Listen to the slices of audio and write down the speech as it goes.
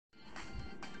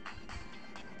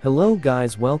Hello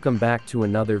guys, welcome back to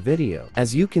another video.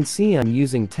 As you can see, I'm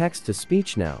using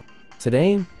text-to-speech now.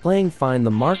 Today, I'm playing Find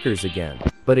the Markers again,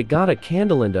 but it got a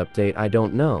Candyland update. I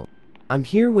don't know. I'm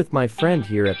here with my friend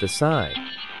here at the side.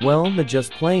 Well,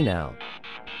 just play now.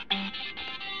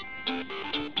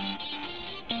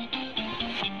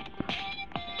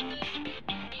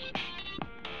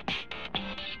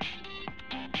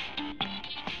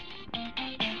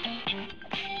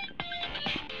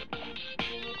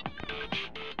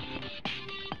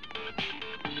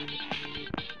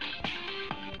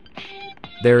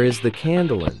 There is the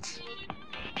Candyland.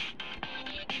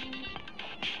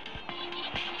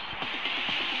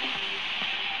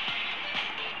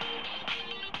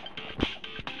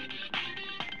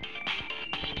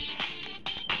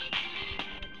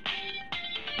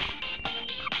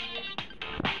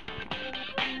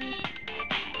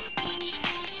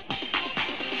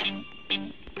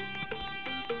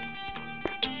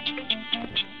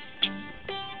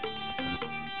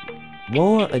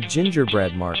 Whoa, a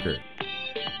gingerbread marker.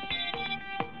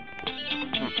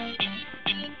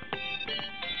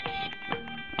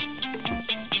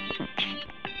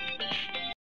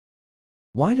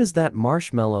 Why does that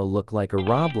marshmallow look like a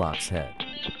Roblox head?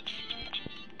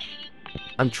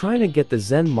 I'm trying to get the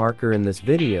Zen marker in this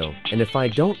video, and if I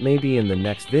don't, maybe in the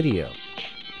next video.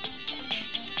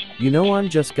 You know, I'm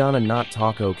just gonna not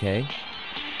talk, okay?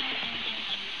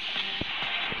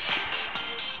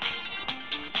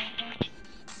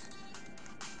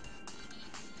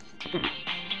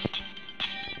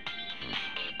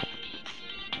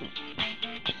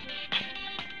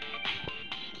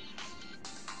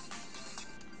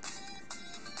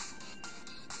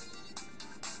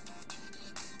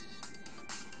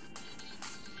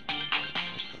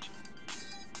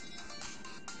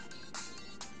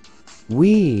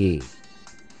 Wee.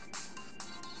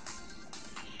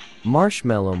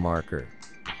 Marshmallow marker.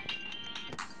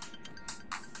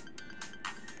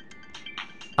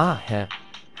 Ah heh.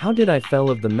 How did I fell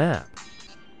of the map?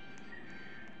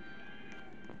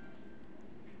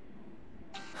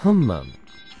 Hummum.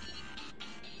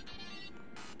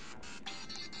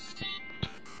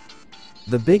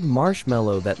 The big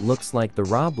marshmallow that looks like the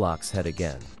Roblox head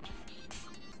again.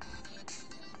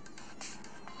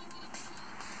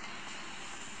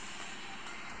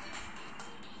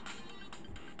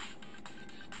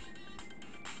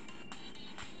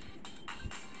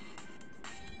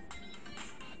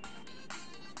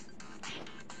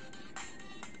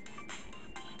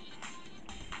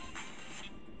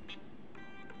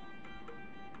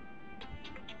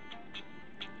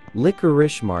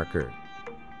 Licorice marker.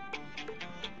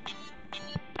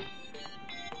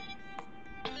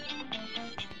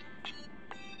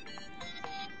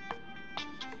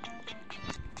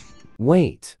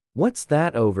 Wait, what's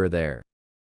that over there?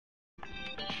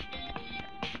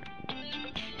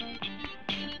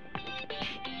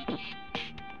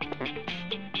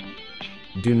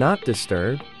 Do not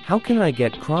disturb. How can I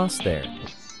get cross there?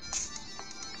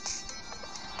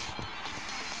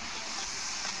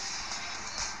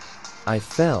 I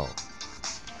fell.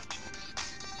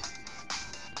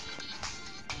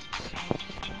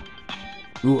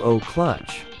 Ooh, oh,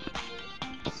 clutch.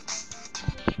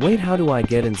 Wait, how do I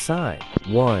get inside?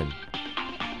 1.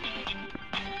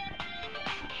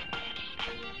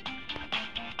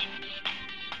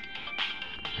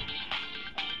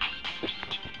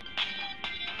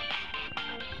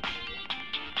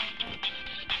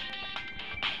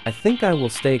 I think I will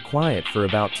stay quiet for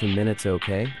about 2 minutes,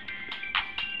 okay?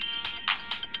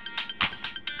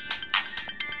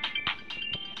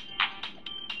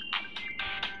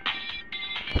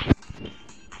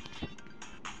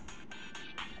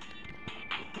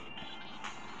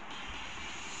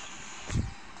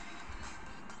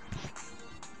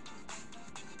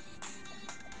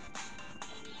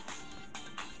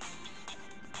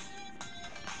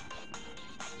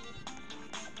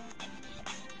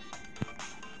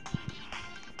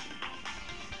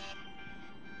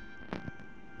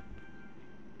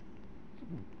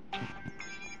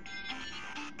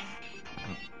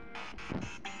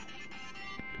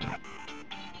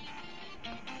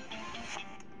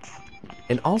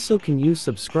 And also, can you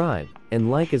subscribe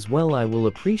and like as well? I will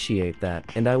appreciate that,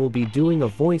 and I will be doing a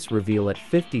voice reveal at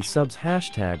 50 subs.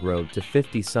 #road to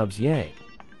 50 subs, yay.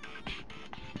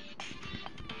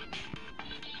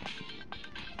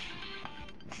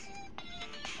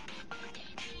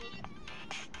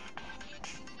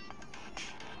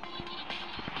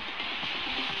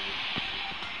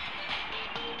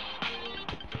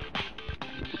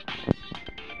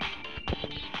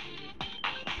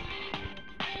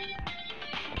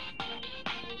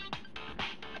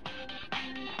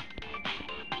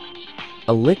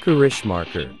 A licorice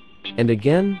marker. And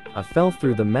again, I fell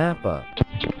through the mappa.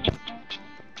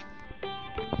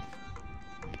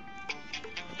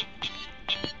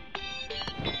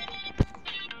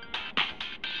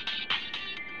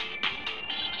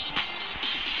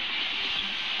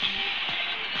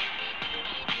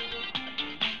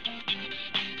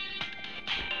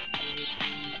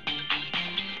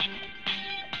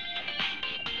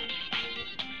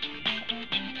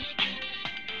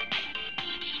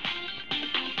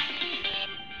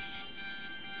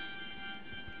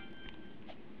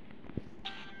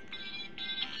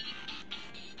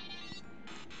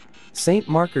 St.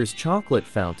 Marker's chocolate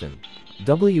fountain.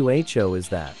 WHO is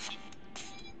that?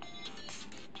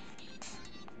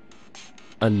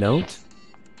 A note?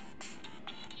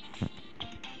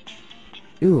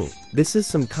 Ooh, this is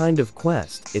some kind of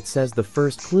quest. It says the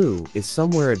first clue is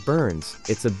somewhere it burns.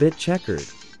 It's a bit checkered.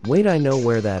 Wait, I know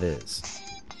where that is.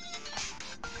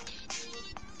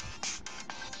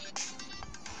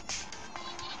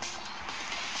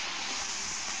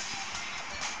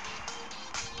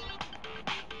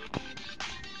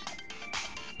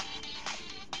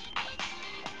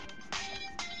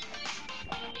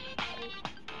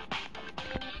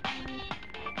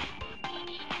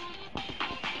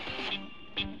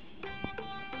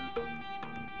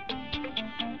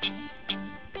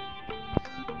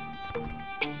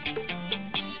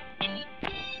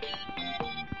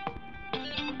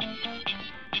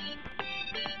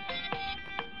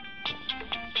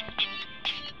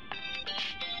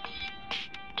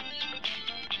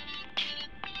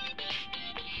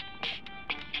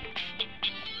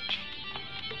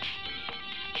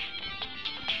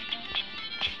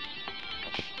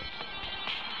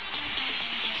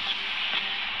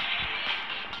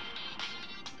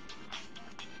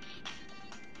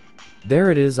 There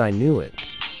it is, I knew it.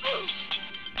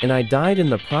 And I died in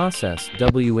the process.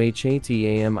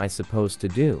 WHATAM I supposed to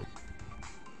do?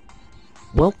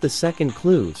 Welp, the second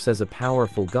clue says a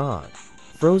powerful god.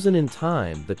 Frozen in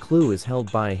time, the clue is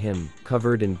held by him,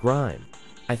 covered in grime.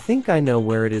 I think I know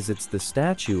where it is. It's the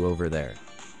statue over there.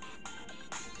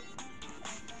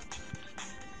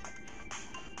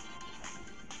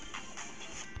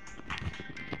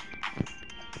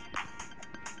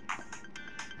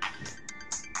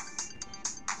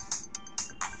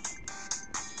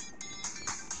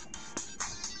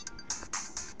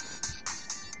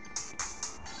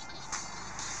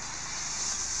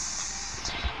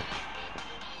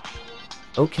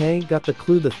 Okay, got the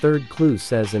clue. The third clue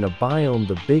says in a biome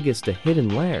the biggest a hidden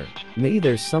lair. Maybe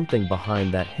there's something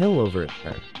behind that hill over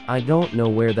there. I don't know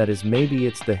where that is. Maybe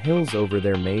it's the hills over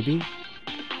there, maybe?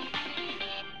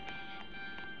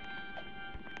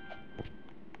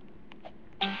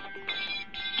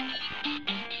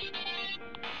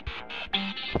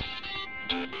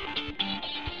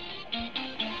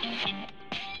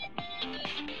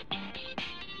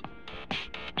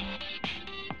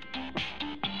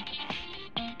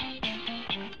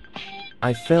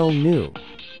 I fell new.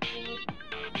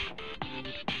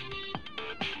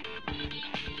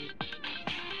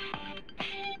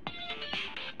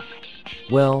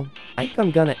 Well, I think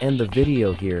I'm gonna end the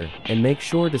video here, and make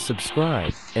sure to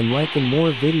subscribe, and like in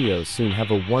more videos soon.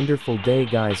 Have a wonderful day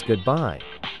guys, goodbye.